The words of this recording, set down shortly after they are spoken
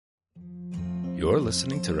You're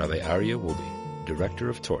listening to Rabbi Aryeh Wolbe, Director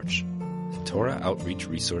of Torch, the Torah Outreach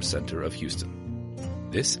Resource Center of Houston.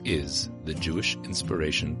 This is the Jewish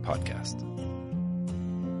Inspiration Podcast.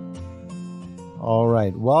 All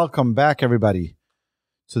right. Welcome back, everybody,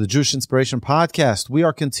 to the Jewish Inspiration Podcast. We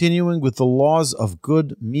are continuing with the laws of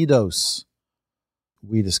good Middos.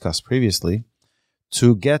 We discussed previously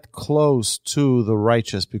to get close to the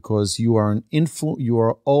righteous because you are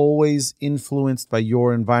always influenced by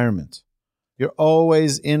your environment. You're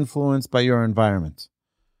always influenced by your environment.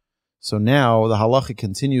 So now the halacha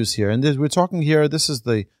continues here. And we're talking here, this is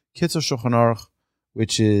the Kitzur Shulchan Aruch,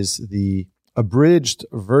 which is the abridged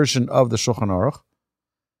version of the Shulchan Aruch.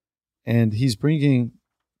 And he's bringing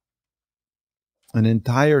an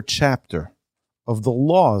entire chapter of the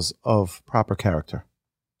laws of proper character.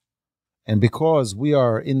 And because we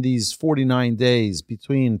are in these 49 days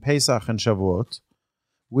between Pesach and Shavuot,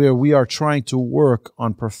 where we are trying to work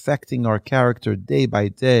on perfecting our character day by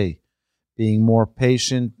day, being more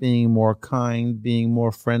patient, being more kind, being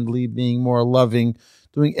more friendly, being more loving,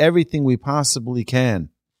 doing everything we possibly can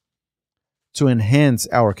to enhance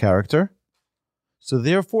our character. So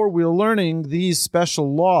therefore, we're learning these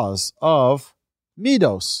special laws of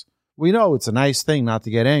Middos. We know it's a nice thing not to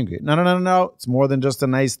get angry. No. It's more than just a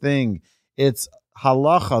nice thing. It's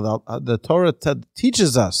halacha. The Torah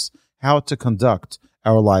teaches us how to conduct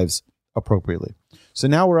our lives appropriately. So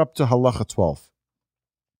now we're up to halacha 12.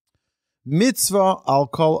 Mitzvah al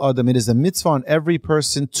kol adam. It is a mitzvah on every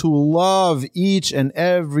person to love each and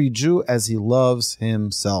every Jew as he loves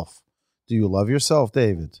himself. Do you love yourself,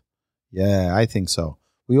 David? Yeah, I think so.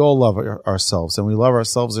 We all love ourselves, and we love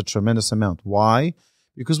ourselves a tremendous amount. Why?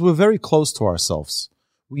 Because we're very close to ourselves.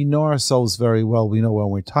 We know ourselves very well. We know when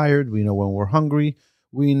we're tired. We know when we're hungry.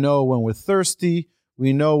 We know when we're thirsty.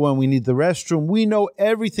 We know when we need the restroom. We know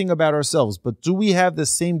everything about ourselves. But do we have the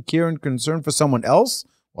same care and concern for someone else?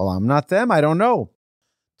 Well, I'm not them. I don't know.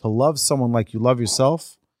 To love someone like you love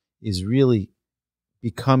yourself is really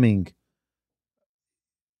becoming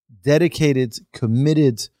dedicated,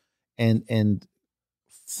 committed, and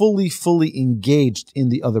fully engaged in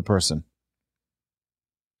the other person.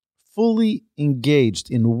 Fully engaged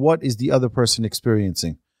in what is the other person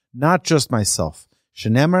experiencing, not just myself.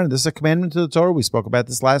 Shenemar, this is a commandment to the Torah. We spoke about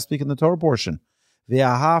this last week in the Torah portion.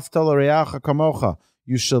 Ve'ahavta l'reacha kamocha.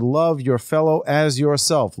 You should love your fellow as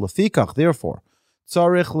yourself. Lefikach, therefore.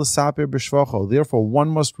 Tzarich l'saper b'shvocho. Therefore, one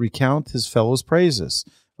must recount his fellow's praises.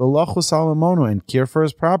 V'lachus al mamono, and care for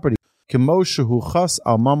his property. Kemo shehu chas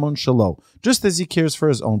al mamon shelo. Just as he cares for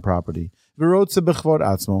his own property. V'rotze b'chvod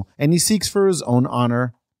atzmo. And he seeks for his own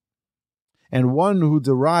honor. And one who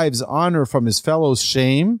derives honor from his fellow's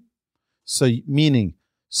shame, so meaning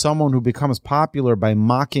someone who becomes popular by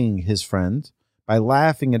mocking his friend, by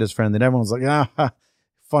laughing at his friend, and everyone's like,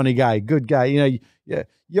 funny guy, good guy. You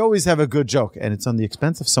always have a good joke, and it's on the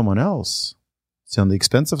expense of someone else. It's on the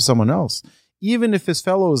expense of someone else. Even if his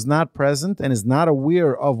fellow is not present and is not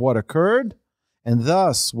aware of what occurred, and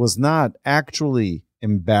thus was not actually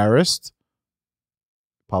embarrassed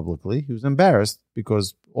publicly, he was embarrassed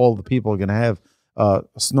because all the people are going to have a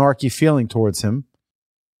snarky feeling towards him.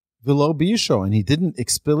 V'lo b'yisho, and he didn't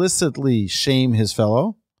explicitly shame his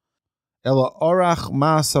fellow. Ela orach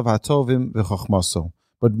ma'asav hatovim v'chochmaso,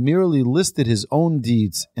 but merely listed his own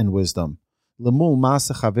deeds and wisdom. Lemul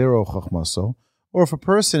ma'aseh chavero chochmaso, or if a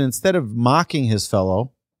person, instead of mocking his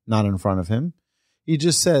fellow, not in front of him, he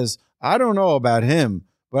just says, I don't know about him,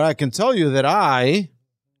 but I can tell you that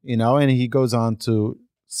and he goes on to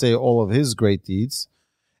say all of his great deeds,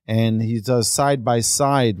 and he does side by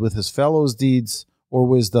side with his fellow's deeds or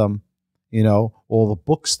wisdom, all the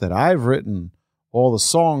books that I've written, all the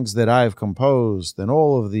songs that I've composed, and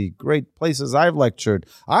all of the great places I've lectured.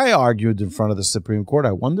 I argued in front of the Supreme Court.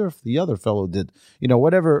 I wonder if the other fellow did.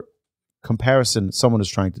 Whatever comparison someone is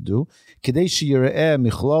trying to do,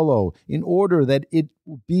 in order that it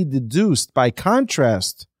be deduced by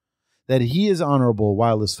contrast that he is honorable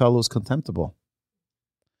while his fellow is contemptible.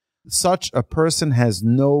 Such a person has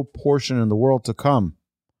no portion in the world to come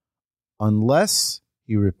unless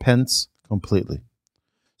he repents completely.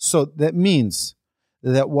 So that means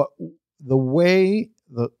that the way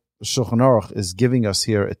the Shulchan Aruch is giving us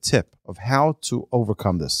here a tip of how to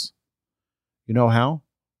overcome this. You know how?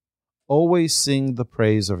 Always sing the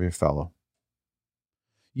praise of your fellow.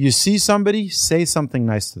 You see somebody, say something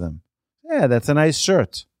nice to them. Yeah, that's a nice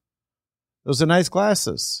shirt. Those are nice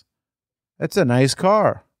glasses. That's a nice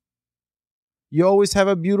car. You always have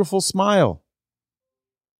a beautiful smile.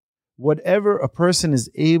 Whatever a person is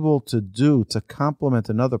able to do to compliment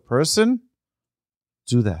another person,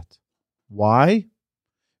 do that. Why?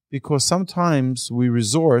 Because sometimes we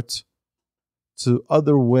resort to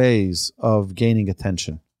other ways of gaining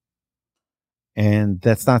attention. And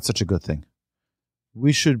that's not such a good thing.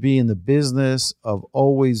 We should be in the business of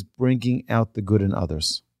always bringing out the good in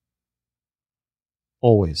others.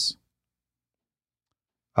 Always.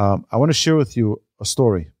 I want to share with you a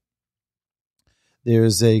story.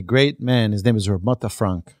 There's a great man. His name is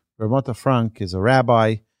Rebuke. Rebuke is a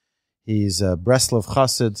rabbi. He's a Breslov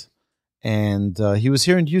Chassid. And he was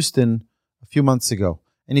here in Houston a few months ago.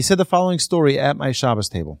 And he said the following story at my Shabbos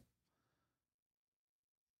table.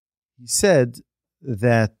 He said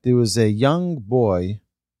that there was a young boy,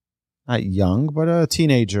 not young, but a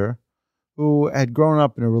teenager, who had grown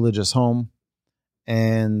up in a religious home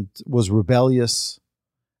and was rebellious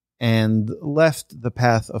and left the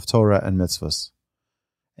path of Torah and mitzvahs.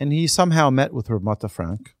 And he somehow met with Rabbi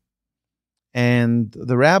Frank. And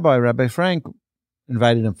the Rabbi Frank,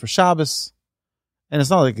 invited him for Shabbos. And it's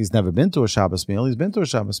not like he's never been to a Shabbos meal. He's been to a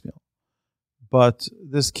Shabbos meal. But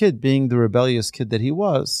this kid, being the rebellious kid that he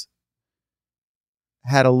was,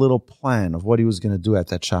 had a little plan of what he was going to do at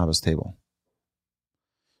that Shabbos table.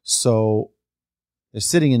 So they're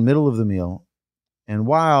sitting in the middle of the meal. And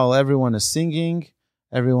while everyone is singing,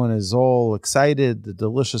 everyone is all excited, the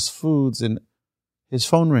delicious foods, and his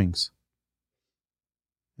phone rings.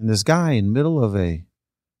 And this guy in the middle of a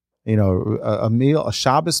meal, a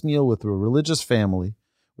Shabbos meal with a religious family,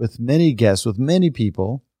 with many guests, with many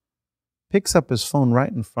people, picks up his phone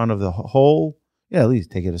right in front of the whole, at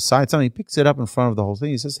least take it aside. He picks it up in front of the whole thing.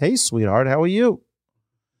 He says, "Hey, sweetheart, how are you?"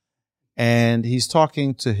 And he's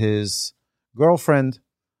talking to his girlfriend,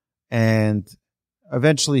 and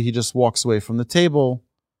eventually he just walks away from the table.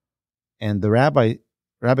 And the rabbi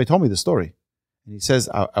told me the story. And he says,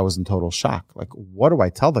 I was in total shock. Like, what do I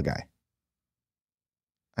tell the guy?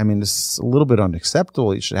 I mean, this is a little bit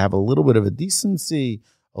unacceptable. You should have a little bit of a decency,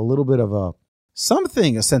 a little bit of a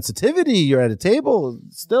sensitivity. You're at a table,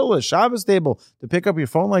 still a Shabbos table, to pick up your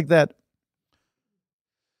phone like that.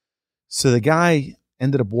 So the guy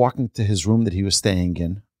ended up walking to his room that he was staying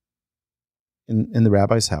in the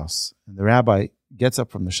rabbi's house. And the rabbi gets up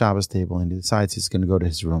from the Shabbos table and he decides he's going to go to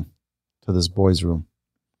his room, to this boy's room.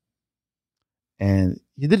 And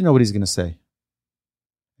he didn't know what he's going to say.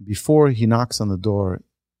 Before he knocks on the door,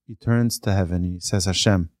 he turns to heaven and he says,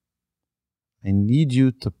 "Hashem, I need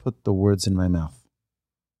you to put the words in my mouth.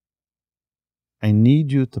 I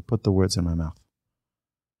need you to put the words in my mouth."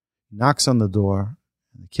 He knocks on the door,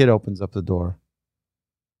 and the kid opens up the door.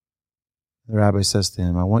 The rabbi says to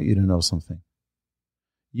him, "I want you to know something.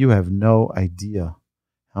 You have no idea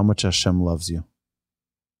how much Hashem loves you.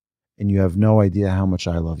 And you have no idea how much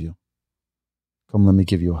I love you. Come, let me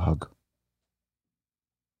give you a hug."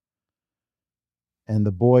 And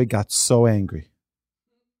the boy got so angry.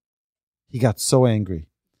 He got so angry.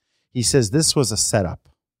 He says, this was a setup.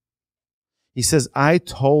 He says, I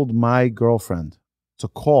told my girlfriend to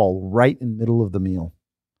call right in the middle of the meal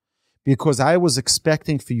because I was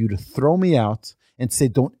expecting for you to throw me out and say,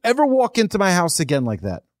 don't ever walk into my house again like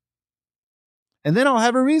that. And then I'll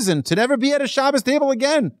have a reason to never be at a Shabbos table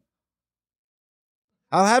again.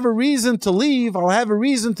 I'll have a reason to leave. I'll have a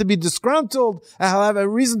reason to be disgruntled. I'll have a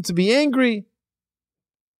reason to be angry.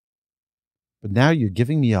 But now you're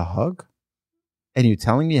giving me a hug and you're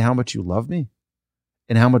telling me how much you love me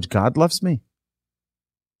and how much God loves me.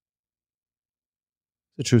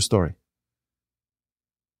 It's a true story.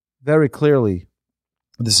 Very clearly,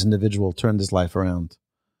 this individual turned his life around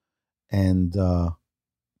and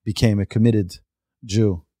became a committed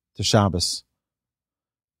Jew to Shabbos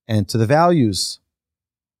and to the values.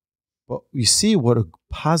 But you see what a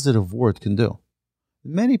positive word can do.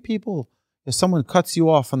 Many people, if someone cuts you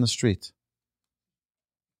off on the street,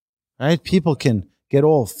 right? People can get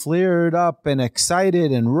all flared up and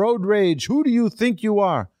excited and road rage. Who do you think you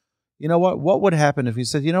are? You know what? What would happen if you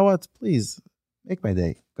said, you know what? Please make my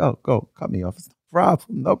day. Go, cut me off. It's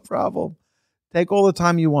no problem. Take all the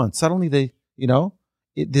time you want. Suddenly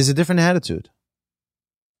there's a different attitude.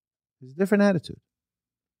 There's a different attitude.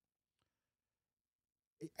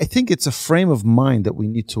 I think it's a frame of mind that we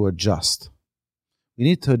need to adjust. We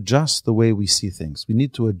need to adjust the way we see things. We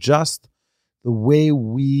need to adjust the way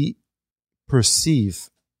we perceive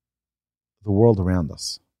the world around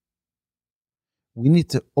us. We need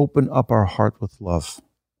to open up our heart with love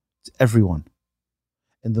to everyone.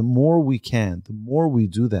 And the more we can, the more we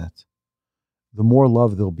do that, the more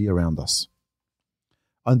love there'll be around us.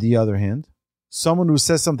 On the other hand, someone who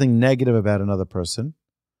says something negative about another person,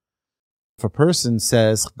 if a person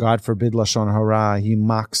says, God forbid, Lashon Hara, he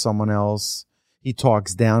mocks someone else, he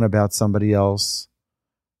talks down about somebody else,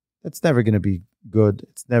 that's never going to be good.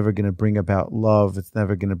 It's never going to bring about love. It's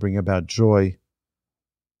never going to bring about joy.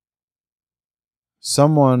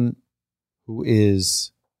 Someone who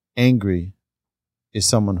is angry is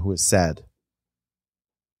someone who is sad.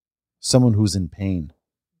 Someone who's in pain.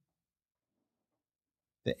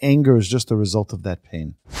 The anger is just a result of that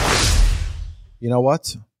pain. You know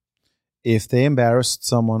what? If they embarrassed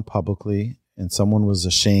someone publicly and someone was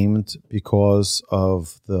ashamed because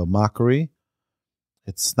of the mockery,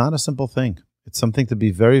 it's not a simple thing. It's something to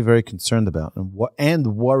be very, very concerned about and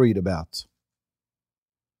worried about.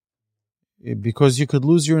 Because you could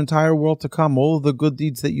lose your entire world to come. All of the good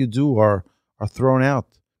deeds that you do are thrown out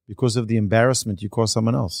because of the embarrassment you cause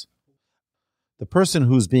someone else. The person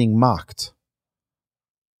who's being mocked,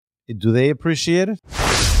 do they appreciate it?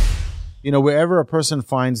 You know, wherever a person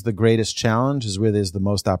finds the greatest challenge is where there's the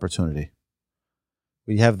most opportunity.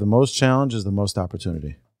 We have the most challenge is the most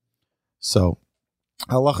opportunity. So,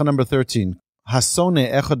 halacha number 13.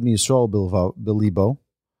 Hasone echad mi Yisrael bilibo.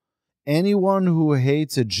 Anyone who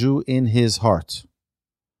hates a Jew in his heart,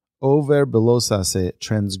 over below sase,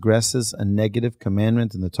 transgresses a negative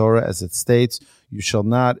commandment in the Torah, as it states, you shall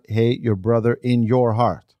not hate your brother in your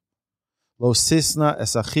heart. Lo sisna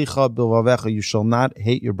es achicha bilvavecha, you shall not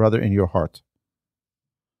hate your brother in your heart.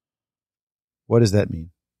 What does that mean?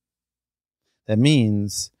 That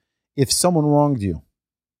means if someone wronged you,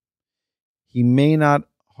 he may not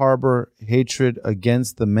harbor hatred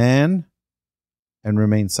against the man and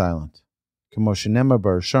remain silent. Kamoshinema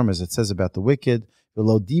bar Sharm, as it says about the wicked,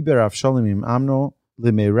 v'lo diber Avshalom im Amnon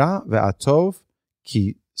limeira ve'atov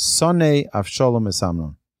ki sonei Avshalom es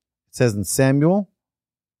Amnon. It says in Samuel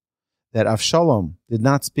that Avshalom did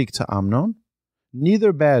not speak to Amnon,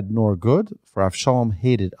 neither bad nor good, for Avshalom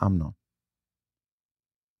hated Amnon.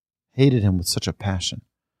 Hated him with such a passion.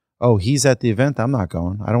 Oh, he's at the event, I'm not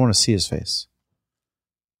going. I don't want to see his face.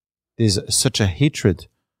 There's such a hatred.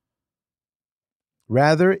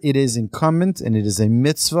 Rather, it is incumbent and it is a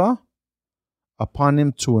mitzvah upon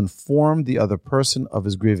him to inform the other person of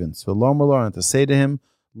his grievance. And to say to him,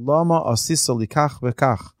 Lama asisa likach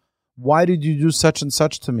v'kach. Why did you do such and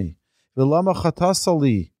such to me? V'lama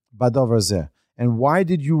chatasali badavar zeh. And why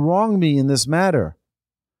did you wrong me in this matter?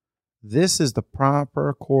 This is the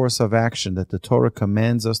proper course of action that the Torah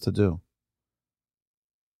commands us to do.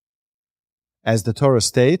 As the Torah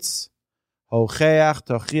states, Hocheach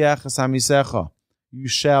tochiach es hamisecha. You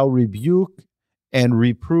shall rebuke and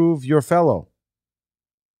reprove your fellow.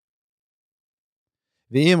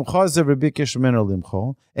 And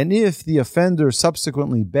if the offender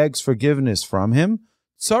subsequently begs forgiveness from him,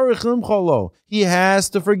 he has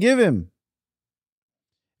to forgive him.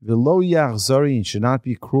 He should not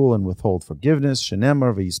be cruel and withhold forgiveness.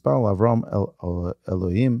 Shenemar v'yispal Avram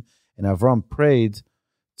Elohim, and Avram prayed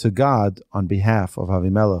to God on behalf of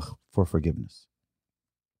Avimelech for forgiveness.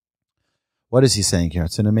 What is he saying here?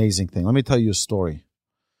 It's an amazing thing. Let me tell you a story.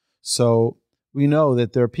 So we know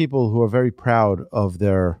that there are people who are very proud of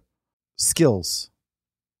their skills.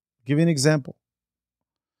 I'll give you an example.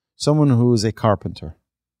 Someone who is a carpenter.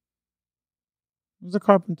 Who's a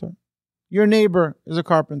carpenter? Your neighbor is a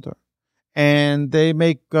carpenter. And they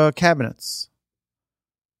make cabinets.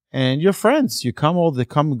 And your friends, they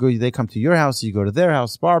come to your house, you go to their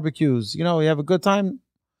house, barbecues, you have a good time.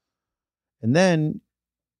 And then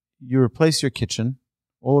you replace your kitchen,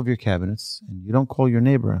 all of your cabinets, and you don't call your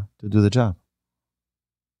neighbor to do the job.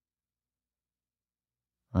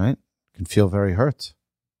 Right? You can feel very hurt.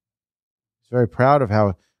 He's very proud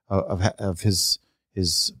of his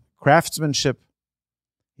craftsmanship.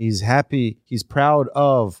 He's happy. He's proud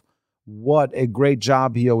of what a great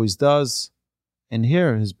job he always does. And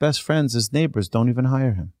here, his best friends, his neighbors, don't even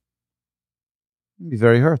hire him. He'd be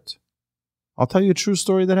very hurt. I'll tell you a true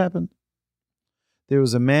story that happened. There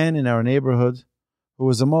was a man in our neighborhood who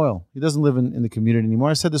was a moil. He doesn't live in the community anymore.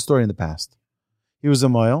 I said this story in the past. He was a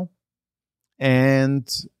moil, and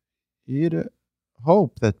he'd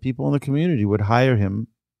hope that people in the community would hire him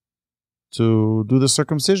to do the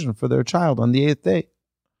circumcision for their child on the 8th day.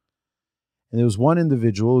 And there was one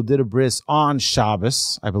individual who did a bris on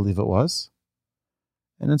Shabbos, I believe it was.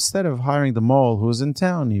 And instead of hiring the mole who was in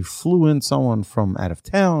town, he flew in someone from out of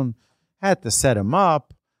town, had to set him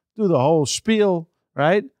up, do the whole spiel,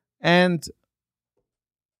 right? And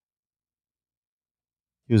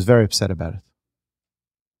he was very upset about it.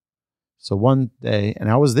 So one day, and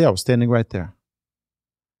I was there, I was standing right there.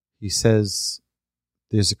 He says,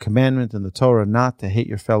 there's a commandment in the Torah not to hate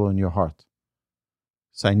your fellow in your heart.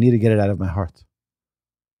 So I need to get it out of my heart.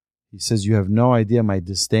 He says, you have no idea my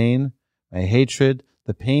disdain, my hatred,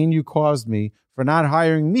 the pain you caused me for not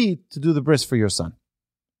hiring me to do the bris for your son.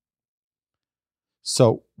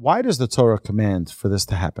 So why does the Torah command for this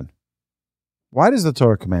to happen? Why does the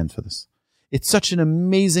Torah command for this? It's such an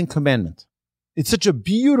amazing commandment. It's such a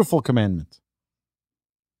beautiful commandment.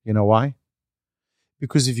 You know why?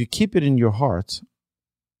 Because if you keep it in your heart,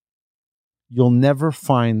 you'll never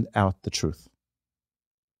find out the truth.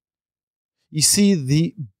 You see,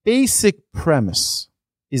 the basic premise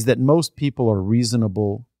is that most people are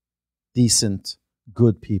reasonable, decent,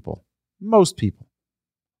 good people. Most people.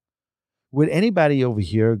 Would anybody over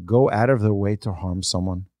here go out of their way to harm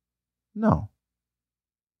someone? No.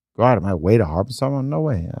 Go out of my way to harm someone? No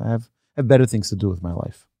way. I have better things to do with my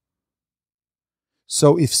life.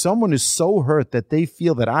 So if someone is so hurt that they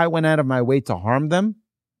feel that I went out of my way to harm them,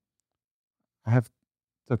 I have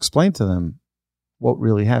to explain to them what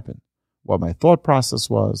really happened, what my thought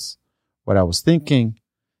process was, what I was thinking,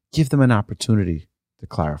 give them an opportunity to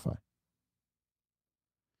clarify.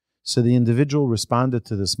 So the individual responded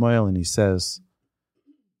to this mail and he says,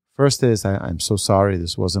 first is, I'm so sorry,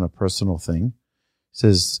 this wasn't a personal thing. He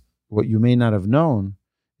says, what you may not have known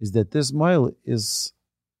is that this mail is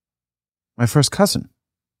my first cousin.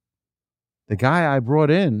 The guy I brought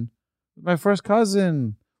in, my first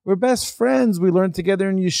cousin. We're best friends. We learned together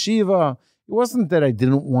in yeshiva. It wasn't that I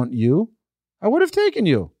didn't want you. I would have taken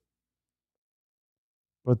you.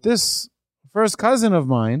 But this first cousin of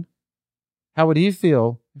mine, how would he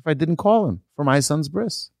feel if I didn't call him for my son's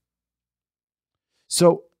bris?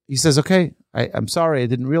 So he says, okay, I'm sorry. I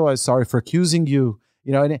didn't realize. Sorry for accusing you.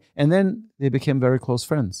 You know, and then they became very close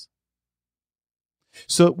friends.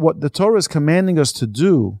 So what the Torah is commanding us to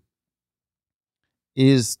do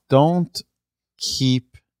is don't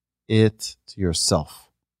keep it to yourself.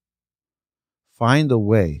 Find a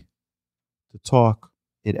way to talk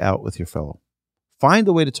it out with your fellow. Find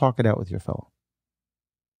a way to talk it out with your fellow.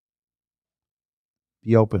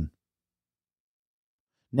 Be open.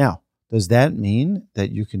 Now, does that mean that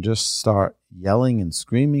you can just start yelling and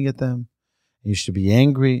screaming at them? You should be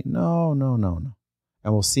angry? No.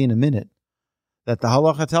 And we'll see in a minute that the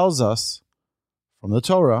halacha tells us from the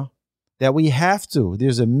Torah that we have to.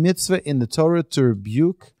 There's a mitzvah in the Torah to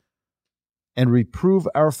rebuke and reprove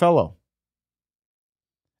our fellow.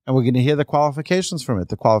 And we're going to hear the qualifications from it,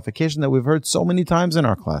 the qualification that we've heard so many times in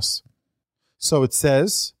our class. So it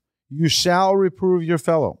says, you shall reprove your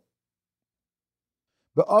fellow.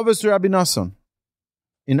 But Avos Rabbi Nasson,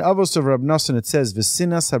 in Avos of Rabbi Nasson, it says,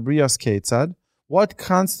 V'sinas habriyas keitzad, what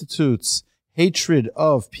constitutes hatred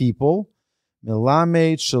of people?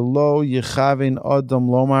 Milamed shelo yichavin adam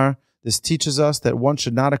lomar. This teaches us that one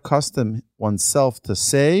should not accustom oneself to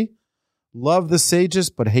say, love the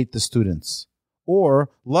sages but hate the students,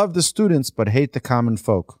 or love the students but hate the common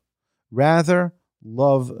folk. Rather,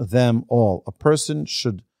 love them all. A person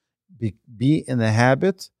should be in the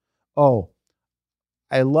habit,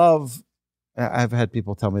 I've had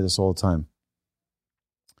people tell me this all the time.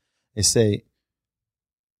 They say,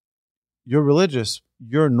 you're religious,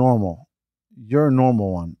 you're normal. You're a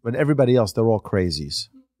normal one. But everybody else, they're all crazies.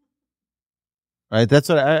 Right? That's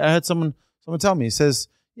what I had someone tell me. He says,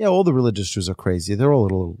 yeah, all the religious Jews are crazy. They're all a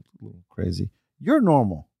little crazy. You're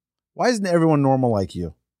normal. Why isn't everyone normal like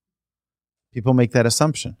you? People make that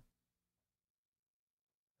assumption.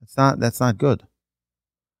 That's not good.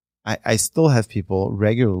 I still have people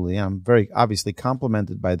regularly, I'm very obviously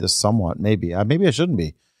complimented by this somewhat, maybe I shouldn't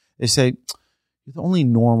be. They say, you're the only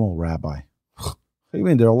normal rabbi. What do you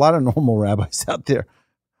mean? There are a lot of normal rabbis out there.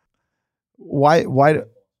 Why?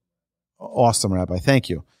 Awesome, Rabbi. Thank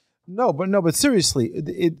you. No, but seriously,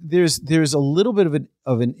 there's a little bit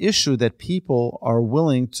of an issue that people are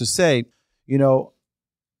willing to say,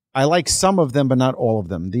 I like some of them, but not all of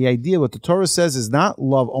them. The idea, what the Torah says, is not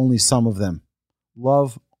love only some of them.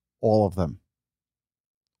 Love all of them.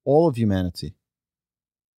 All of humanity.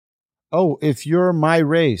 Oh, if you're my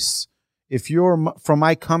race, if you're from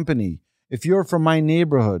my company, if you're from my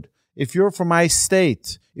neighborhood, if you're from my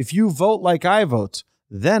state, if you vote like I vote,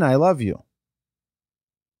 then I love you.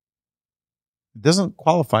 It doesn't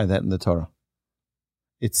qualify that in the Torah.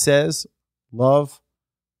 It says, love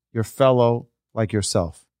your fellow like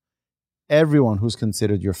yourself. Everyone who's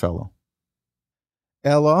considered your fellow.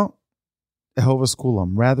 Ella, ehovas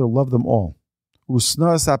kulam, rather love them all.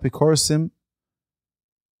 Usnas apikorsim,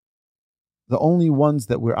 the only ones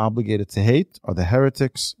that we're obligated to hate are the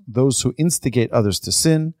heretics, those who instigate others to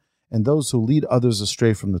sin, and those who lead others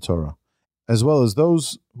astray from the Torah, as well as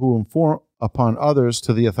those who inform upon others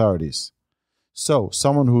to the authorities. So,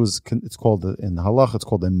 someone who is, it's called, in the halach, it's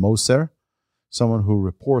called a moser, someone who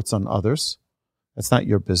reports on others. That's not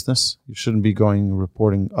your business. You shouldn't be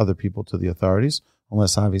reporting other people to the authorities,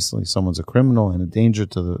 unless obviously someone's a criminal and a danger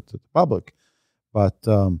to the public. But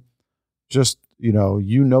just,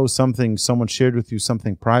 something, someone shared with you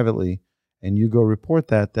something privately, and you go report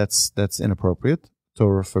that, that's inappropriate.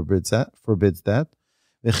 Torah forbids that.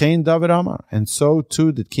 V'chein David Amar, and so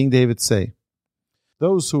too did King David say,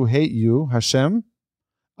 those who hate you, Hashem,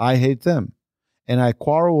 I hate them, and I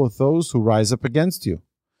quarrel with those who rise up against you.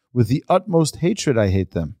 With the utmost hatred I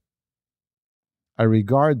hate them. I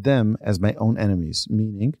regard them as my own enemies,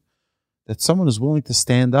 meaning that someone is willing to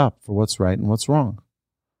stand up for what's right and what's wrong.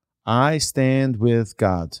 I stand with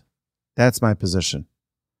God. That's my position.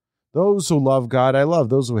 Those who love God, I love.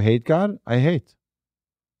 Those who hate God, I hate.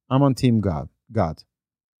 I'm on team God.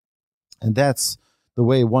 And that's the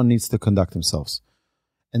way one needs to conduct themselves.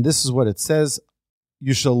 And this is what it says.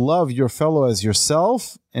 You shall love your fellow as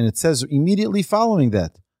yourself. And it says immediately following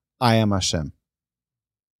that, I am Hashem.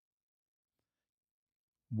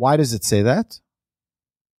 Why does it say that?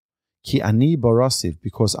 Ki ani barasiv,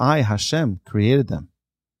 because I, Hashem, created them.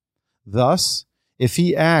 Thus, if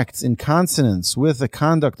he acts in consonance with the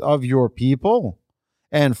conduct of your people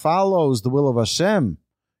and follows the will of Hashem,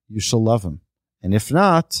 you shall love him. And if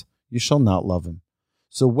not, you shall not love him.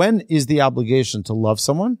 So when is the obligation to love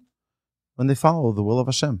someone? When they follow the will of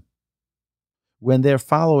Hashem. When they're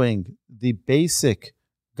following the basic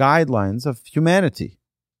guidelines of humanity.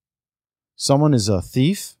 Someone is a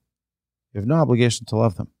thief, you have no obligation to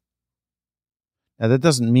love them. Now that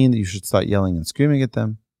doesn't mean that you should start yelling and screaming at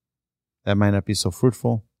them. That might not be so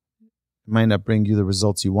fruitful. It might not bring you the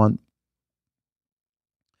results you want.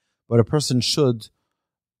 But a person should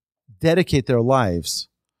dedicate their lives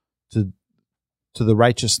to the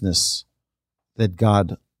righteousness that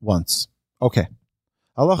God wants. Okay.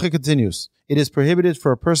 Halacha continues. It is prohibited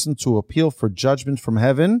for a person to appeal for judgment from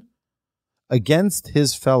heaven against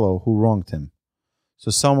his fellow who wronged him.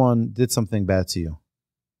 So someone did something bad to you.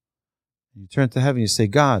 You turn to heaven, you say,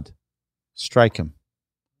 God, strike him.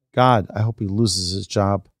 God, I hope he loses his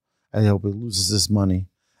job. I hope he loses his money.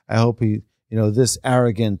 I hope he, this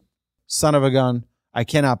arrogant son of a gun, I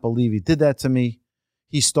cannot believe he did that to me.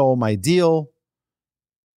 He stole my deal.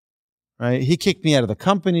 Right? He kicked me out of the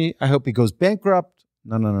company. I hope he goes bankrupt.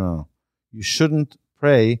 No. You shouldn't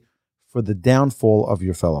pray for the downfall of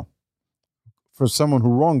your fellow. For someone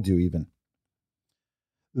who wronged you even.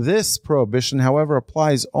 This prohibition, however,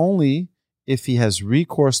 applies only if he has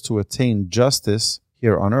recourse to attain justice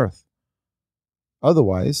here on earth.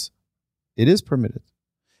 Otherwise, it is permitted.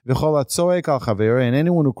 And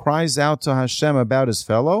anyone who cries out to Hashem about his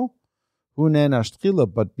fellow,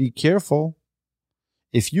 but be careful.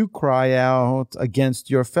 If you cry out against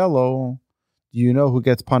your fellow, do you know who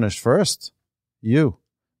gets punished first? You.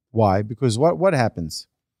 Why? Because what happens?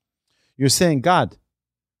 You're saying, God,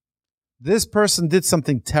 this person did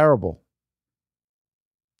something terrible.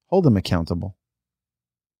 Hold him accountable.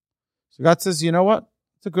 So God says, you know what?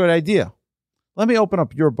 It's a good idea. Let me open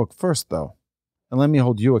up your book first, though, and let me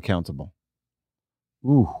hold you accountable.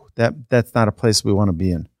 Ooh, that's not a place we want to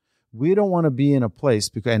be in. We don't want to be in a place,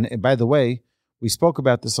 because, and by the way, we spoke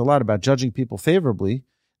about this a lot, about judging people favorably,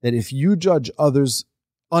 that if you judge others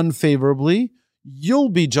unfavorably, you'll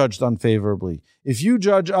be judged unfavorably. If you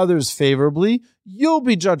judge others favorably, you'll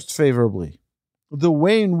be judged favorably. The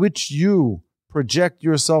way in which you project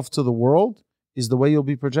yourself to the world is the way you'll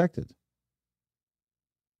be projected.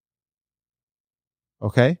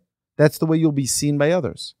 Okay? That's the way you'll be seen by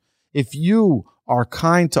others. If you are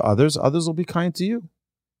kind to others, others will be kind to you.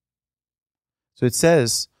 So it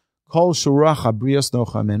says, Kol shuracha brios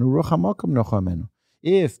nochamenu, rucha makam nochamenu.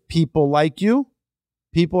 If people like you,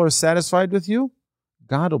 people are satisfied with you,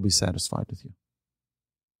 God will be satisfied with you.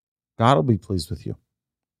 God will be pleased with you.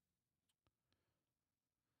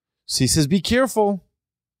 So he says, be careful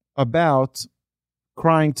about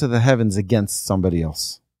crying to the heavens against somebody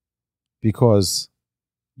else, because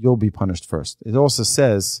you'll be punished first. It also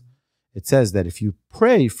says, that if you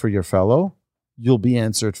pray for your fellow, you'll be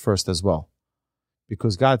answered first as well.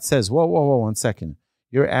 Because God says, whoa, 1 second.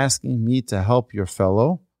 You're asking me to help your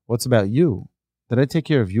fellow. What's about you? Did I take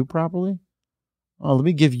care of you properly? Oh, let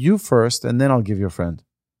me give you first, and then I'll give your friend.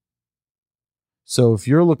 So if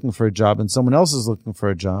you're looking for a job and someone else is looking for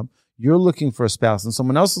a job, you're looking for a spouse and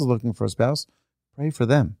someone else is looking for a spouse, pray for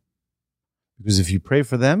them. Because if you pray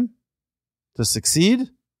for them to succeed,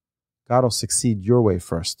 God will succeed your way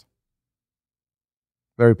first.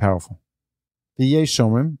 Very powerful. The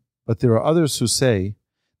Yeshomrim, but there are others who say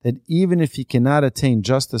that even if he cannot attain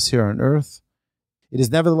justice here on earth, it is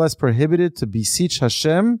nevertheless prohibited to beseech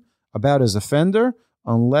Hashem about his offender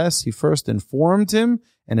unless he first informed him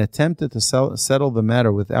and attempted to settle the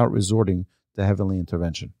matter without resorting to heavenly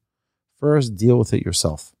intervention. First, deal with it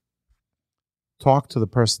yourself. Talk to the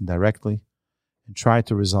person directly and try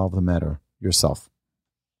to resolve the matter yourself.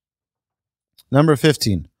 Number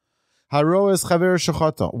 15. Haroes chaver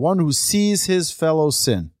shechata, one who sees his fellow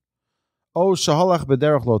sin. O shahalach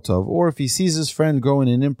b'derech lo tov, or if he sees his friend going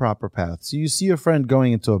in an improper path. So you see your friend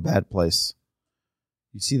going into a bad place.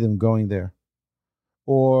 You see them going there.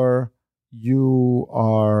 Or you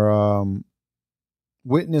are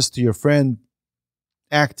witness to your friend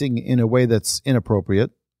acting in a way that's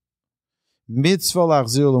inappropriate. Mitzvah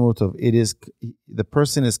lachzir l'mutav. It is the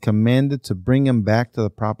person is commanded to bring him back to the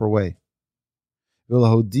proper way.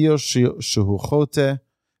 V'lahodio shehu chote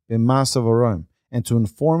b'masav aroim, and to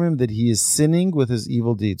inform him that he is sinning with his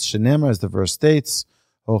evil deeds. Shenemar, as the verse states,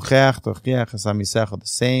 hocheach tochiach esamisecha, the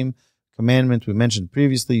same commandment we mentioned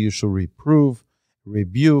previously. You shall reprove,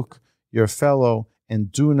 rebuke your fellow,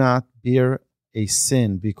 and do not bear a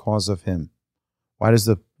sin because of him. Why does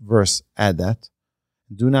the verse add that?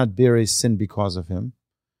 Do not bear a sin because of him.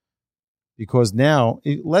 Because now,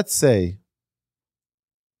 let's say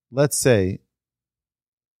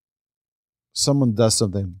someone does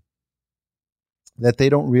something that they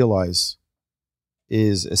don't realize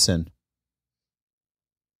is a sin.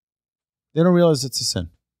 They don't realize it's a sin.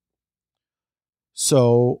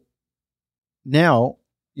 So now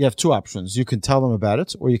you have two options. You can tell them about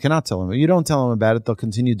it, or you cannot tell them. If you don't tell them about it, they'll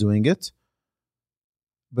continue doing it.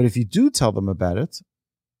 But if you do tell them about it,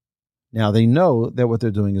 now they know that what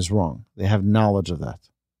they're doing is wrong. They have knowledge of that.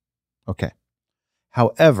 Okay.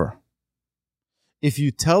 However, if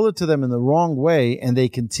you tell it to them in the wrong way and they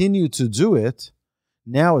continue to do it,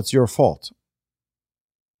 now it's your fault.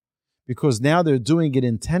 Because now they're doing it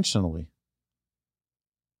intentionally.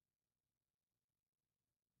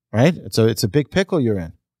 Right? It's a big pickle you're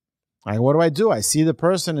in. Right, what do? I see the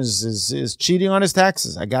person is cheating on his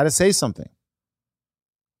taxes. I got to say something.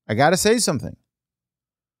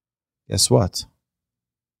 Guess what?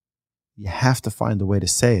 You have to find a way to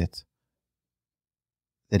say it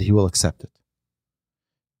that he will accept it.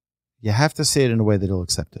 You have to say it in a way that he'll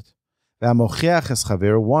accept it.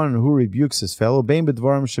 One who rebukes his fellow,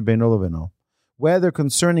 whether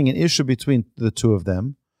concerning an issue between the two of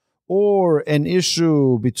them, or an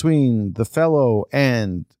issue between the fellow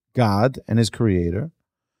and God and his creator,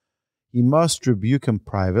 he must rebuke him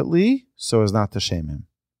privately so as not to shame him.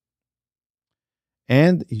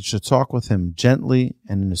 And he should talk with him gently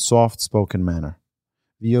and in a soft-spoken manner.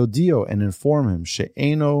 V'yodio, and inform him,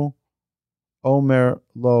 she'eno omer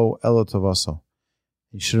lo elo tovaso.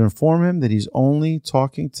 He should inform him that he's only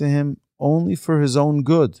talking to him only for his own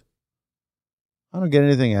good. I don't get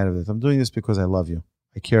anything out of this. I'm doing this because I love you.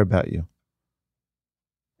 I care about you.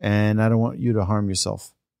 And I don't want you to harm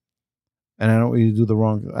yourself. And I don't want you to do the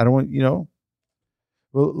wrong. I don't want,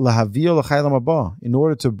 in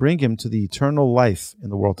order to bring him to the eternal life in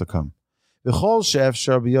the world to come.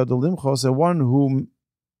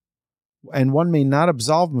 And one may not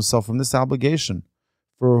absolve himself from this obligation.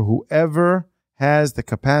 For whoever has the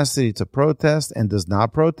capacity to protest and does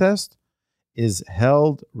not protest is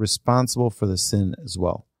held responsible for the sin as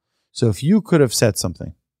well. So if you could have said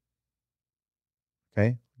something, okay,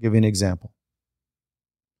 I'll give you an example.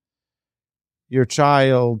 Your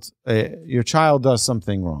child does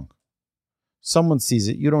something wrong. Someone sees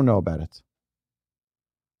it. You don't know about it.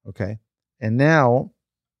 Okay? And now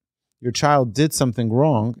your child did something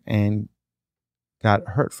wrong and got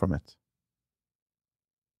hurt from it.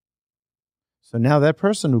 So now that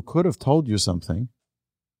person who could have told you something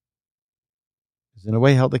is in a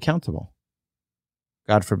way held accountable.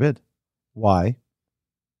 God forbid. Why?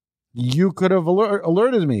 You could have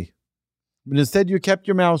alerted me. But instead you kept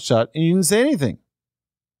your mouth shut and you didn't say anything.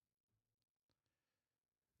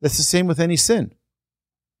 That's the same with any sin.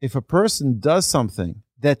 If a person does something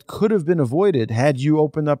that could have been avoided had you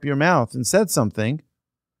opened up your mouth and said something,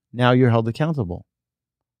 now you're held accountable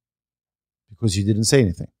because you didn't say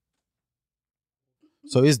anything.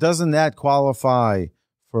 So doesn't that qualify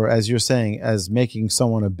for, as you're saying, as making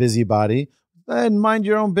someone a busybody? And mind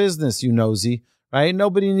your own business, you nosy, right?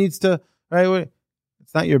 Nobody needs to, right?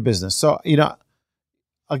 It's not your business. So,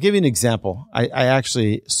 I'll give you an example. I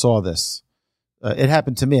actually saw this. It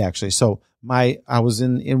happened to me, actually. So I was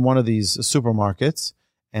in one of these supermarkets,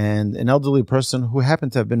 and an elderly person who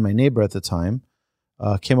happened to have been my neighbor at the time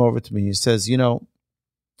came over to me. He says,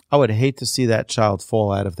 I would hate to see that child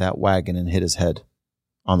fall out of that wagon and hit his head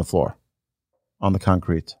on the floor, on the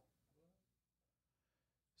concrete.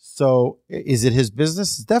 So is it his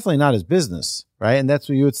business? It's definitely not his business, right? And that's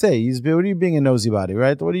what you would say. What are you being a nosy body,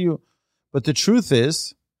 right? But the truth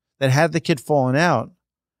is that had the kid fallen out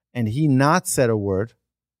and he not said a word,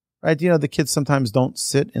 right? The kids sometimes don't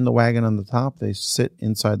sit in the wagon on the top. They sit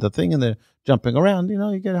inside the thing and they're jumping around.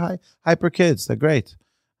 You get hyper kids. They're great.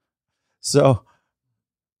 So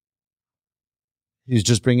He's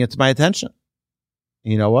just bringing it to my attention.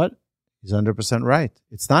 And you know what? He's 100% right.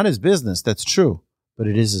 It's not his business, that's true, but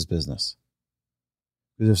it is his business.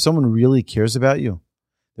 Because if someone really cares about you,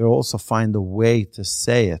 they'll also find a way to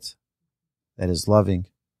say it that is loving,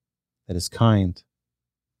 that is kind,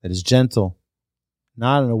 that is gentle,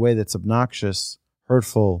 not in a way that's obnoxious,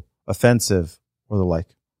 hurtful, offensive, or the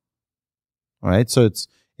like. All right, so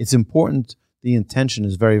it's important. The intention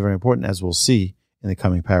is very, very important, as we'll see in the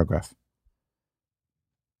coming paragraph.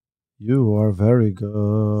 You are very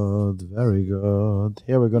good, very good.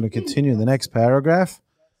 Here we're going to continue in the next paragraph,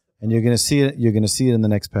 and you're going to see it. You're going to see it in the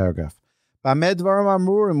next paragraph.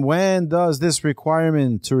 When does this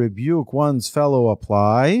requirement to rebuke one's fellow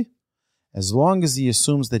apply? As long as he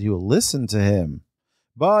assumes that he will listen to him.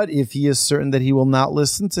 But if he is certain that he will not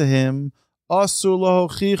listen to him,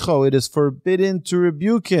 it is forbidden to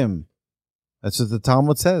rebuke him. That's what the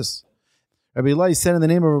Talmud says. Rabbi Eli said in the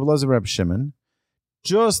name of Rabbi Elazar Reb Shimon,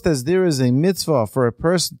 just as there is a mitzvah for a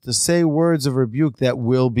person to say words of rebuke that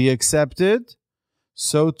will be accepted,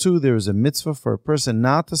 so too there is a mitzvah for a person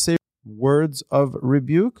not to say words of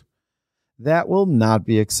rebuke that will not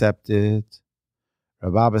be accepted.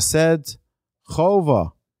 Rav Abba said,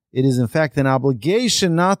 Chova, it is in fact an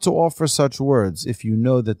obligation not to offer such words if you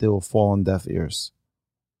know that they will fall on deaf ears.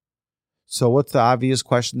 So what's the obvious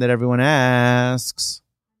question that everyone asks?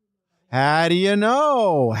 How do you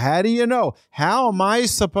know? How do you know? How am I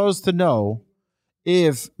supposed to know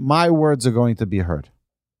if my words are going to be heard?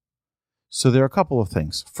 So there are a couple of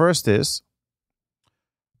things. First is,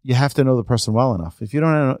 you have to know the person well enough. If you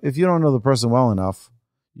don't know the person well enough,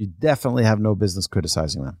 you definitely have no business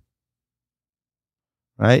criticizing them.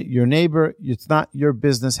 Right? Your neighbor, it's not your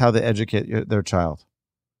business how they educate their child.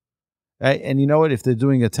 Right? And you know what? If they're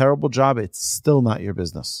doing a terrible job, it's still not your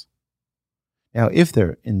business. Now, if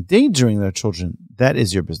they're endangering their children, that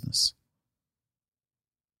is your business.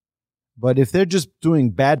 But if they're just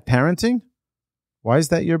doing bad parenting, why is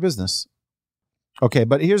that your business? Okay,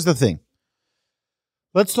 but here's the thing.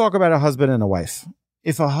 Let's talk about a husband and a wife.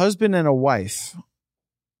 If a husband and a wife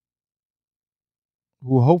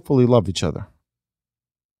who hopefully love each other,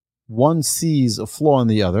 one sees a flaw in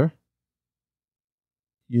the other,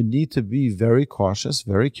 you need to be very cautious,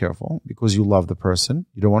 very careful, because you love the person.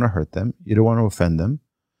 You don't want to hurt them. You don't want to offend them.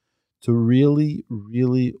 To really,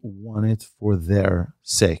 really want it for their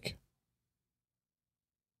sake.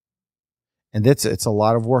 And it's a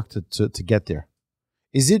lot of work to get there.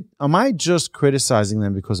 Am I just criticizing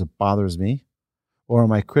them because it bothers me? Or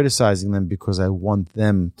am I criticizing them because I want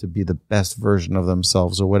them to be the best version of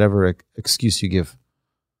themselves, or whatever excuse you give?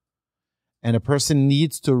 And a person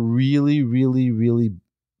needs to really, really, really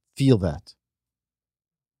feel that.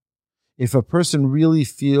 If a person really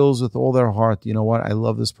feels with all their heart, you know what, I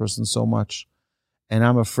love this person so much, and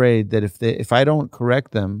I'm afraid that if I don't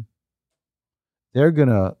correct them, they're going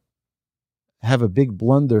to have a big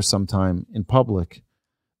blunder sometime in public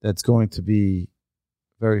that's going to be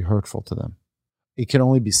very hurtful to them. It can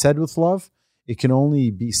only be said with love. It can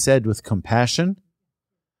only be said with compassion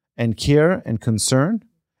and care and concern.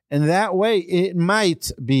 And that way it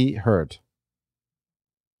might be heard.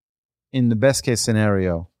 In the best case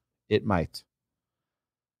scenario, it might.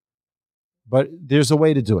 But there's a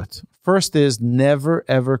way to do it. First is never,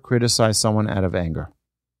 ever criticize someone out of anger.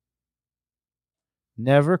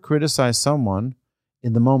 Never criticize someone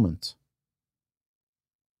in the moment.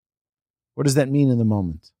 What does that mean in the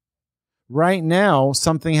moment? Right now,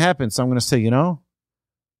 something happens. So I'm going to say, you're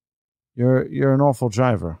an awful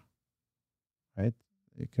driver. Right?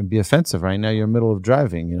 It can be offensive. Right now, you're in the middle of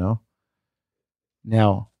driving,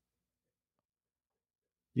 Now,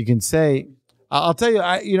 you can say, I'll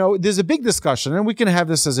tell you, there's a big discussion, and we can have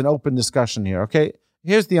this as an open discussion here, okay?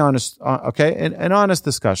 Here's the honest, an honest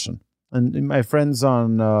discussion. And my friends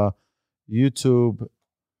on YouTube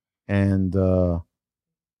and on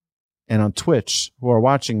Twitch who are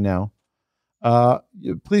watching now,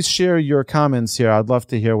 please share your comments here. I'd love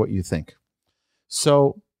to hear what you think.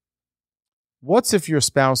 So, what's if your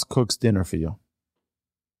spouse cooks dinner for you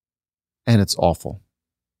and it's awful?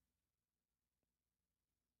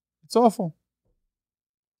 It's awful.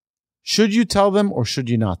 Should you tell them or should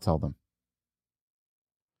you not tell them?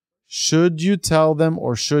 Should you tell them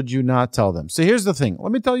or should you not tell them? So here's the thing.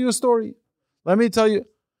 Let me tell you a story. Let me tell you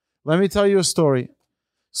a story.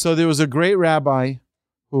 So there was a great rabbi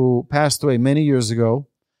who passed away many years ago.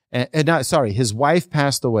 His wife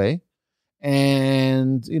passed away.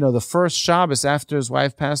 And, the first Shabbos after his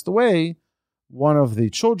wife passed away, one of the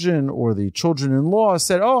children or the children-in-law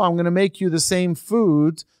said, "Oh, I'm going to make you the same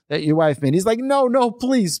food that your wife made." He's like, no,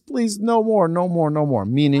 please, no more.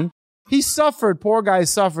 Meaning, He suffered, poor guy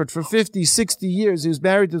suffered for 50, 60 years. He was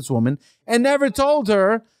married to this woman and never told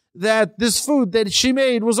her that this food that she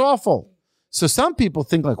made was awful. So some people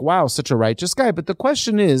think like, wow, such a righteous guy. But the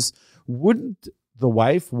question is, wouldn't the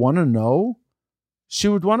wife want to know? She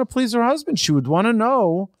would want to please her husband. She would want to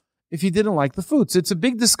know if he didn't like the food. So it's a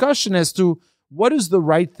big discussion as to what is the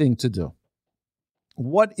right thing to do.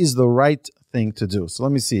 What is the right thing to do? So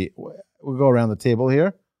let me see. We'll go around the table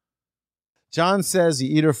here. John says you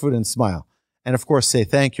eat her food and smile. And of course, say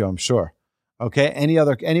thank you, I'm sure. Okay.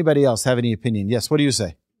 Anybody else have any opinion? Yes. What do you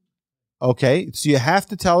say? Okay. So you have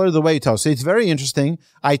to tell her the way you tell her. So it's very interesting.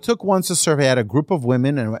 I took once a survey. I had a group of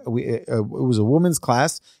women and it was a women's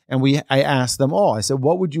class. And I asked them all, I said,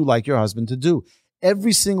 what would you like your husband to do?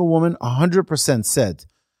 Every single woman, 100% said,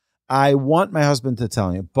 I want my husband to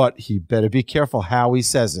tell me, but he better be careful how he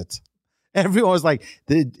says it. Everyone was like,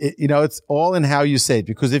 it's all in how you say it.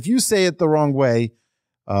 Because if you say it the wrong way,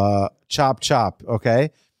 chop, chop,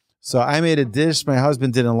 okay? So I made a dish my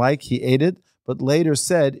husband didn't like. He ate it, but later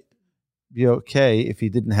said, be okay if he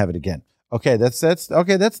didn't have it again. Okay, that's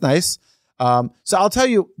nice. So I'll tell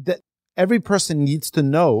you that every person needs to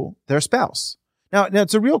know their spouse. Now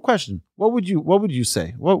it's a real question. What would you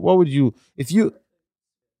say? What would you, if you,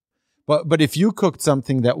 but if you cooked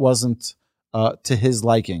something that wasn't to his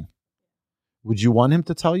liking, would you want him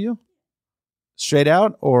to tell you straight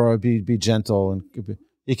out, or be gentle and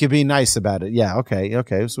he could be nice about it? Yeah,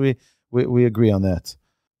 okay. So we agree on that.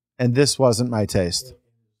 And this wasn't my taste,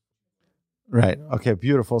 right? Okay,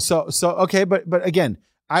 beautiful. So okay, but again,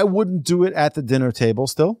 I wouldn't do it at the dinner table.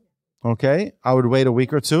 Still, okay, I would wait a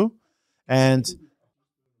week or two, and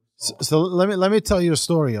so let me tell you a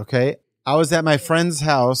story. Okay, I was at my friend's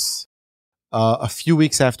house a few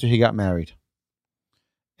weeks after he got married,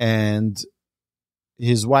 and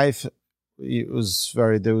his wife, they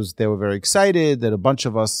were very excited that a bunch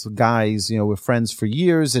of us guys, were friends for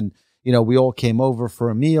years, and we all came over for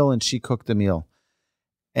a meal, and she cooked a meal,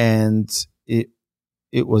 and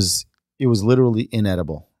it was literally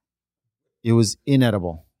inedible. It was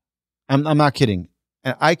inedible. I'm not kidding,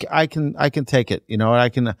 and I can take it.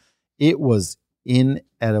 It was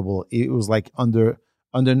inedible. It was like under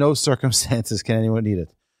no circumstances can anyone eat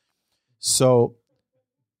it. So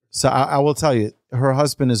I will tell you, her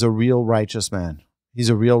husband is a real righteous man. He's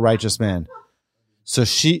a real righteous man. So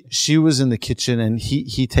she was in the kitchen and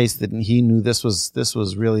he tasted it and he knew this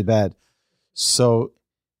was really bad. So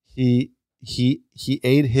he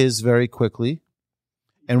ate his very quickly,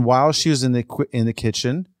 and while she was in the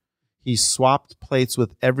kitchen, he swapped plates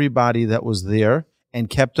with everybody that was there and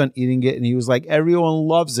kept on eating it. And he was like, everyone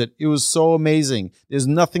loves it. It was so amazing. There's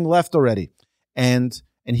nothing left already, and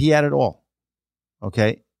he had it all.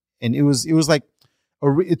 Okay. And it was like,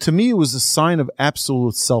 to me, it was a sign of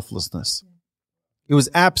absolute selflessness. It was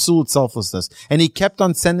absolute selflessness. And he kept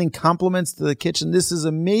on sending compliments to the kitchen. This is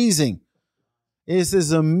amazing. This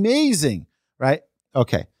is amazing, right?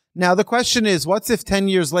 Okay. Now, the question is, what's if 10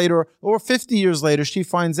 years later or 50 years later, she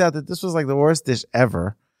finds out that this was like the worst dish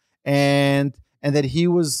ever, and that he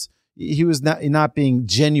was not being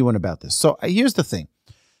genuine about this. So here's the thing.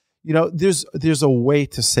 There's a way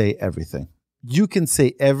to say everything. You can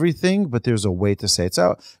say everything, but there's a way to say it.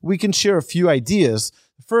 So we can share a few ideas.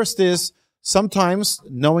 The first is, sometimes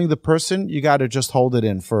knowing the person, you got to just hold it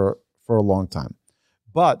in for a long time.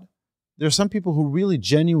 But there's some people who really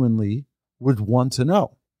genuinely would want to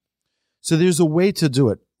know. So there's a way to do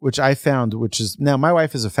it, which I found, which is, now my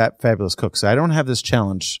wife is a fabulous cook, so I don't have this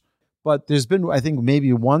challenge. But there's been, I think,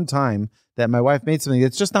 maybe one time that my wife made something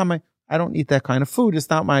that's just not I don't eat that kind of food.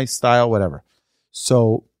 It's not my style, whatever.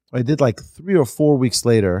 So I did like 3 or 4 weeks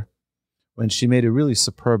later when she made a really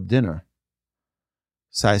superb dinner.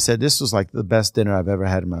 So I said, this was like the best dinner I've ever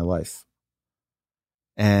had in my life.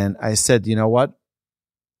 And I said, you know what?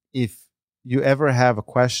 If you ever have a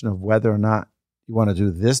question of whether or not you want to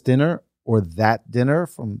do this dinner or that dinner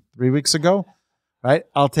from 3 weeks ago, right?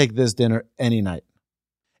 I'll take this dinner any night.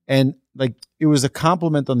 And like, it was a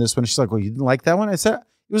compliment on this one. She's like, well, you didn't like that one? I said,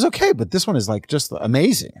 it was okay, but this one is like just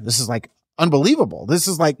amazing. This is like unbelievable. This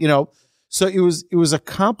is like, so it was a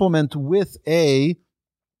compliment with a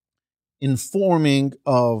informing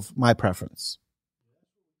of my preference.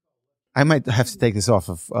 I might have to take this off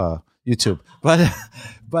of YouTube,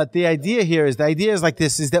 but the idea is like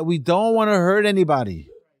this, is that we don't want to hurt anybody.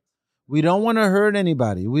 We don't want to hurt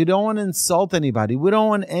anybody. We don't want to insult anybody. We don't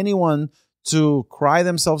want anyone to cry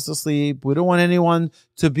themselves to sleep. We don't want anyone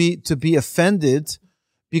to be offended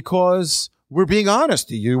because we're being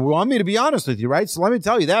honest. You want me to be honest with you, right? So let me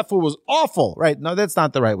tell you, that food was awful, right? No, that's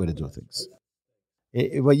not the right way to do things.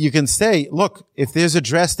 But you can say, look, if there's a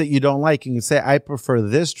dress that you don't like, you can say, I prefer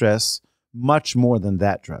this dress much more than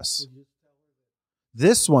that dress.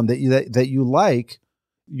 This one that you like,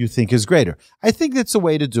 you think is greater. I think it's a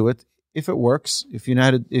way to do it if it works. If you know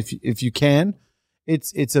how to, if you can,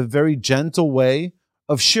 it's a very gentle way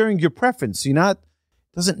of sharing your preference.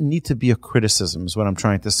 Doesn't need to be a criticism, is what I'm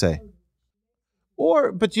trying to say.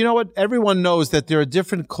 But you know what? Everyone knows that there are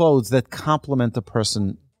different clothes that complement a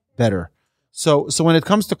person better. So when it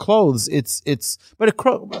comes to clothes,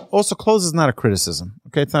 also clothes is not a criticism.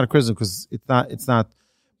 Okay, it's not a criticism because it's not.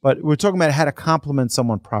 But we're talking about how to compliment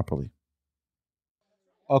someone properly.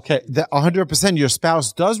 Okay, 100%. Your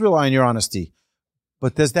spouse does rely on your honesty,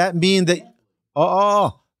 but does that mean that?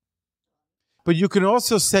 But you can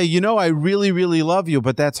also say, I really, really love you,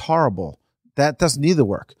 but that's horrible. That doesn't either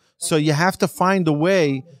work. So you have to find a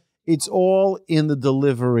way. It's all in the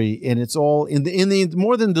delivery, and it's all in the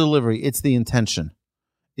more than delivery. It's the intention.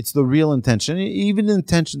 It's the real intention. Even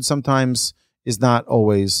intention sometimes is not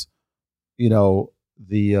always,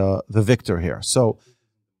 the victor here. So,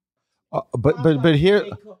 but here,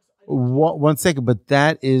 one second. But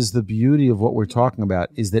that is the beauty of what we're talking about: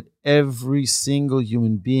 is that every single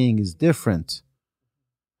human being is different.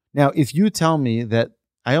 Now, if you tell me that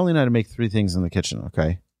I only know how to make 3 things in the kitchen,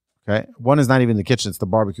 okay. One is not even the kitchen; it's the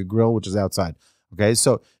barbecue grill, which is outside. Okay,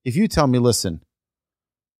 so if you tell me, listen,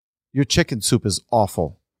 your chicken soup is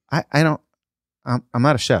awful. I'm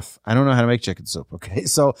not a chef. I don't know how to make chicken soup. Okay,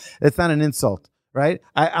 so it's not an insult, right?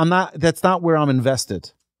 I'm not. That's not where I'm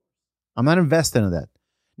invested. I'm not invested in that.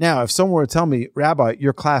 Now, if someone were to tell me, Rabbi,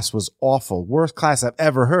 your class was awful, worst class I've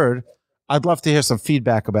ever heard, I'd love to hear some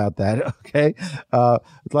feedback about that. Okay, I'd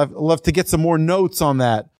love to get some more notes on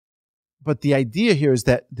that. But the idea here is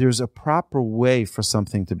that there's a proper way for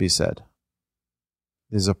something to be said.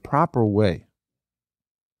 There's a proper way.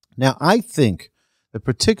 Now, I think that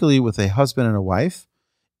particularly with a husband and a wife,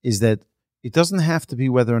 is that it doesn't have to be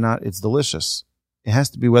whether or not it's delicious. It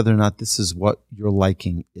has to be whether or not this is what your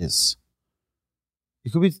liking is.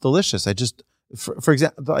 It could be delicious. For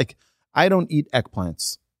example, like I don't eat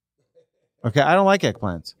eggplants. Okay, I don't like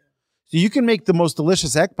eggplants. So you can make the most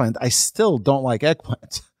delicious eggplant. I still don't like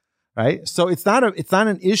eggplant. Right? So it's not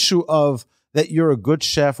an issue of that you're a good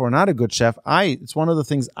chef or not a good chef. It's one of the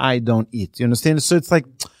things I don't eat. You understand? So it's like,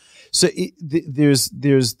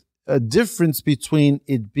 there's a difference between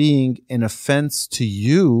it being an offense to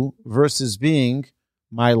you versus being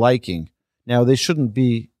my liking. Now they shouldn't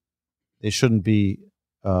be a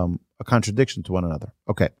contradiction to one another.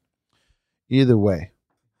 Okay. Either way.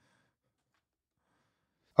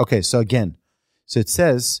 Okay. So it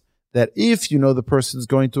says that if you know the person's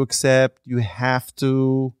going to accept, you have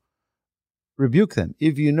to rebuke them.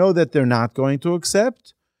 If you know that they're not going to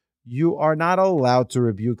accept, you are not allowed to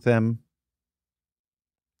rebuke them.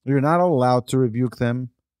 You're not allowed to rebuke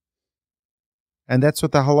them. And that's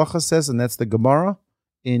what the halacha says, and that's the Gemara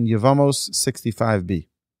in Yevamos 65b.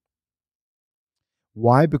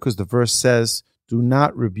 Why? Because the verse says, do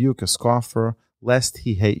not rebuke a scoffer, lest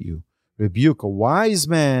he hate you. Rebuke a wise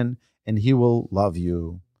man, and he will love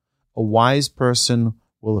you. A wise person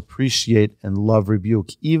will appreciate and love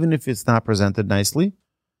rebuke, even if it's not presented nicely,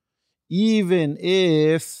 even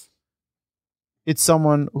if it's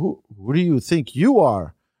someone who do you think you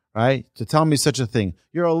are, right? To tell me such a thing.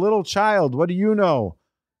 You're a little child. What do you know?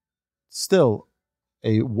 Still,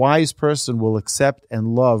 a wise person will accept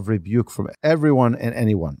and love rebuke from everyone and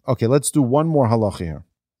anyone. Okay, let's do one more halacha here.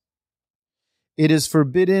 It is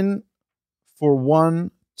forbidden for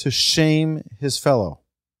one to shame his fellow,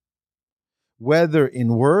 whether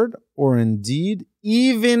in word or in deed,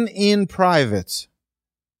 even in private,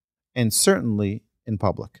 and certainly in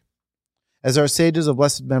public. As our sages of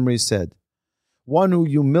blessed memory said, one who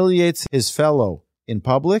humiliates his fellow in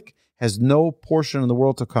public has no portion in the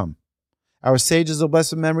world to come. Our sages of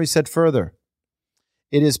blessed memory said further,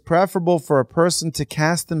 it is preferable for a person to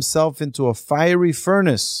cast himself into a fiery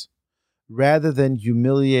furnace rather than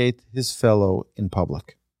humiliate his fellow in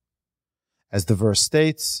public. As the verse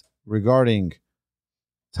states regarding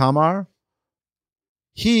Tamar,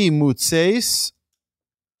 he mutseis,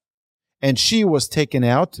 and she was taken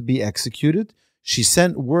out to be executed. She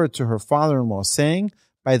sent word to her father-in-law saying,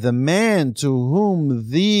 by the man to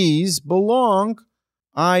whom these belong,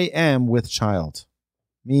 I am with child.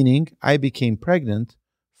 Meaning, I became pregnant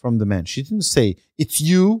from the man. She didn't say, it's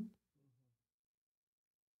you.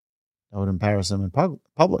 That would embarrass him in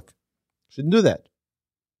public. She didn't do that.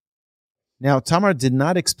 Now, Tamar did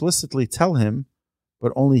not explicitly tell him,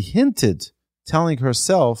 but only hinted, telling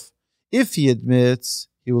herself, if he admits,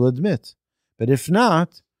 he will admit. But if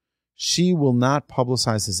not, she will not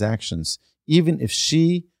publicize his actions, even if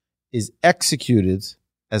she is executed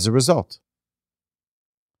as a result.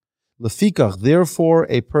 Lefikach, therefore,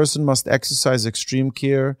 a person must exercise extreme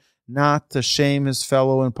care not to shame his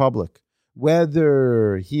fellow in public,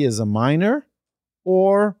 whether he is a minor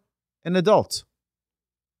or an adult.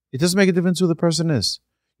 It doesn't make a difference who the person is.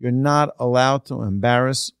 You're not allowed to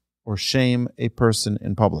embarrass or shame a person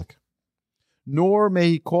in public. Nor may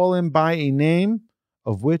he call him by a name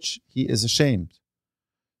of which he is ashamed.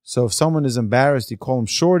 So if someone is embarrassed, you call him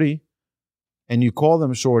Shorty, and you call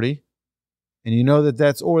them Shorty, and you know that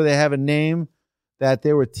that's, or they have a name that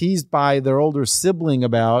they were teased by their older sibling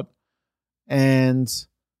about, and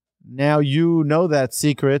now you know that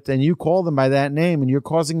secret, and you call them by that name, and you're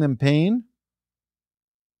causing them pain,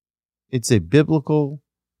 it's a biblical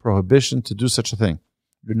prohibition to do such a thing.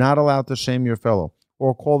 You're not allowed to shame your fellow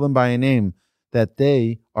or call them by a name that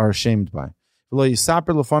they are ashamed by.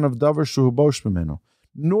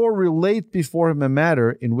 Nor relate before him a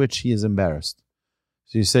matter in which he is embarrassed.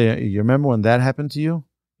 So you say, you remember when that happened to you?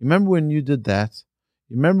 You remember when you did that?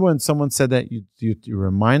 You remember when someone said that? You're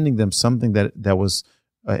reminding them something that was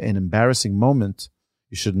an embarrassing moment.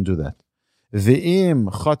 You shouldn't do that.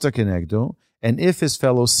 And if his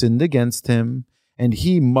fellow sinned against him, and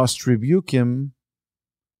he must rebuke him,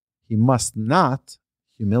 he must not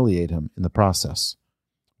humiliate him in the process.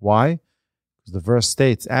 Why? Because the verse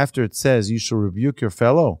states, after it says, you shall rebuke your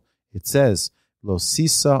fellow, it says, Lo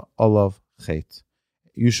sisa olav chet.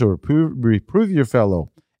 You shall reprove your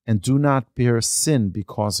fellow, and do not bear sin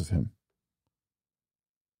because of him.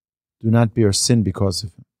 Do not bear sin because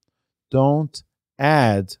of him. Don't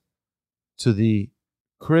add to the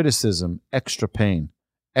criticism extra pain,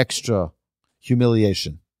 extra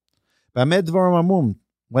humiliation. When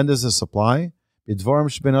does this apply?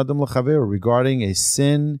 Regarding a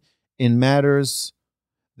sin in matters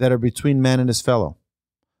that are between man and his fellow.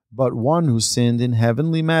 But one who sinned in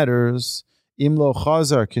heavenly matters, if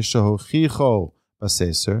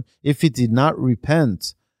he did not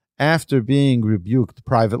repent after being rebuked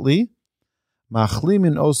privately,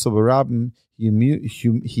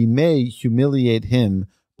 he may humiliate him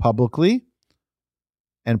publicly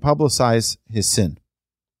and publicize his sin.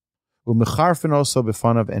 And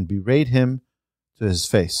berate him to his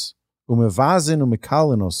face.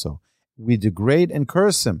 We degrade and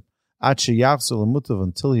curse him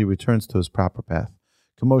until he returns to his proper path.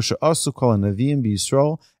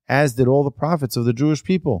 As did all the prophets of the Jewish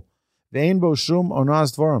people. And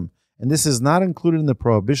this is not included in the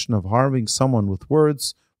prohibition of harming someone with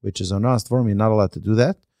words, which is onas dvarim. You're not allowed to do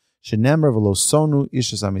that. As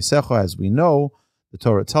we know, the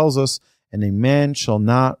Torah tells us, and a man shall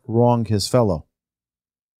not wrong his fellow.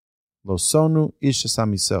 Lo sonu ishas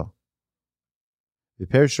amiseh.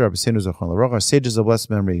 Our sages of blessed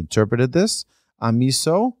memory interpreted this.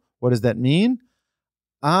 Amiso, what does that mean?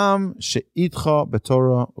 Am she'itcha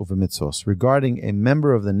b'Torah u'v'mitzvos, regarding a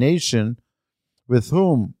member of the nation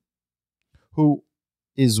who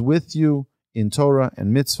is with you in Torah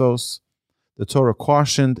and mitzvos. The Torah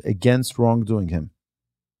cautioned against wrongdoing him.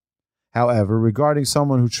 However, regarding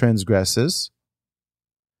someone who transgresses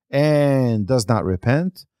and does not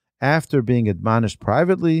repent after being admonished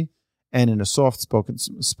privately and in a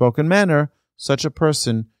soft-spoken manner, such a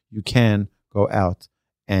person you can go out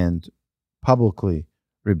and publicly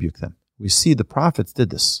rebuke them. We see the prophets did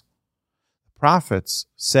this. The prophets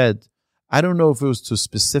said, I don't know if it was to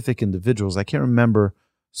specific individuals. I can't remember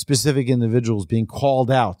specific individuals being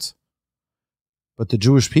called out, but the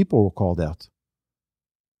Jewish people were called out.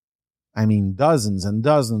 I mean, dozens and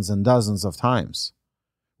dozens and dozens of times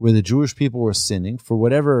where the Jewish people were sinning for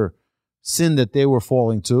whatever sin that they were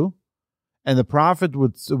falling to, and the prophet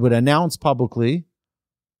would announce publicly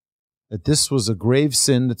that this was a grave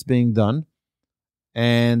sin that's being done,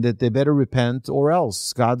 and that they better repent or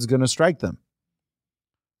else God's going to strike them.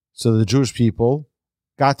 So the Jewish people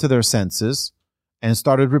got to their senses and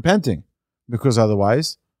started repenting, because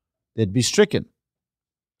otherwise they'd be stricken.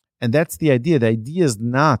 And that's the idea. The idea is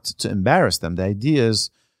not to embarrass them. The idea is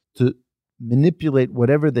to manipulate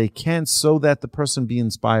whatever they can so that the person be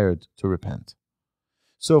inspired to repent.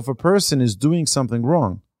 So if a person is doing something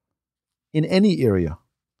wrong in any area,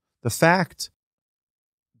 the fact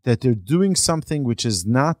that they're doing something which is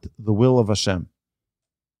not the will of Hashem,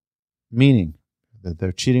 meaning that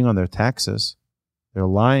they're cheating on their taxes, they're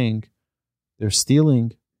lying, they're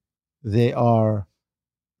stealing, they are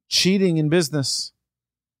cheating in business,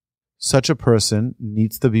 such a person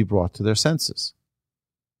needs to be brought to their senses.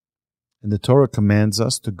 And the Torah commands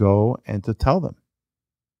us to go and to tell them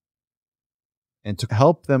and to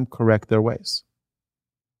help them correct their ways.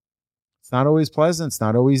 It's not always pleasant. It's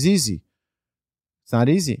not always easy. It's not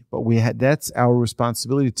easy, but that's our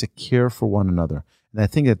responsibility to care for one another. And I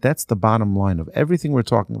think that that's the bottom line of everything we're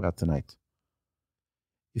talking about tonight.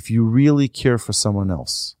 If you really care for someone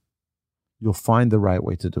else, you'll find the right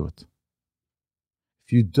way to do it.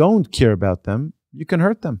 If you don't care about them, you can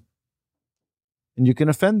hurt them. And you can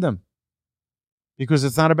offend them. Because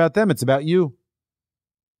it's not about them, it's about you.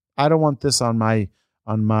 I don't want this on my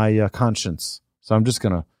conscience. So I'm just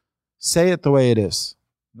going to say it the way it is.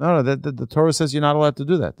 No, the Torah says you're not allowed to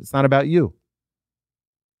do that. It's not about you.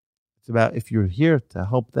 It's about if you're here to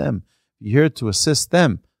help them, if you're here to assist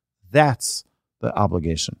them, that's the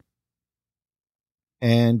obligation.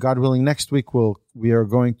 And God willing, next week we are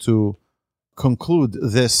going to conclude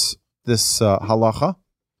this halacha.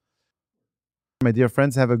 My dear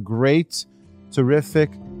friends, have a great,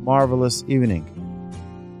 terrific, marvelous evening.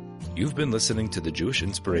 You've been listening to the Jewish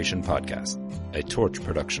Inspiration Podcast, a Torch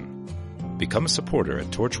production. Become a supporter at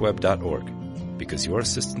torchweb.org because your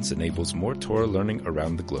assistance enables more Torah learning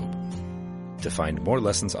around the globe. To find more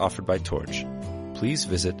lessons offered by Torch, please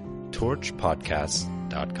visit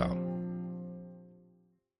torchpodcasts.com.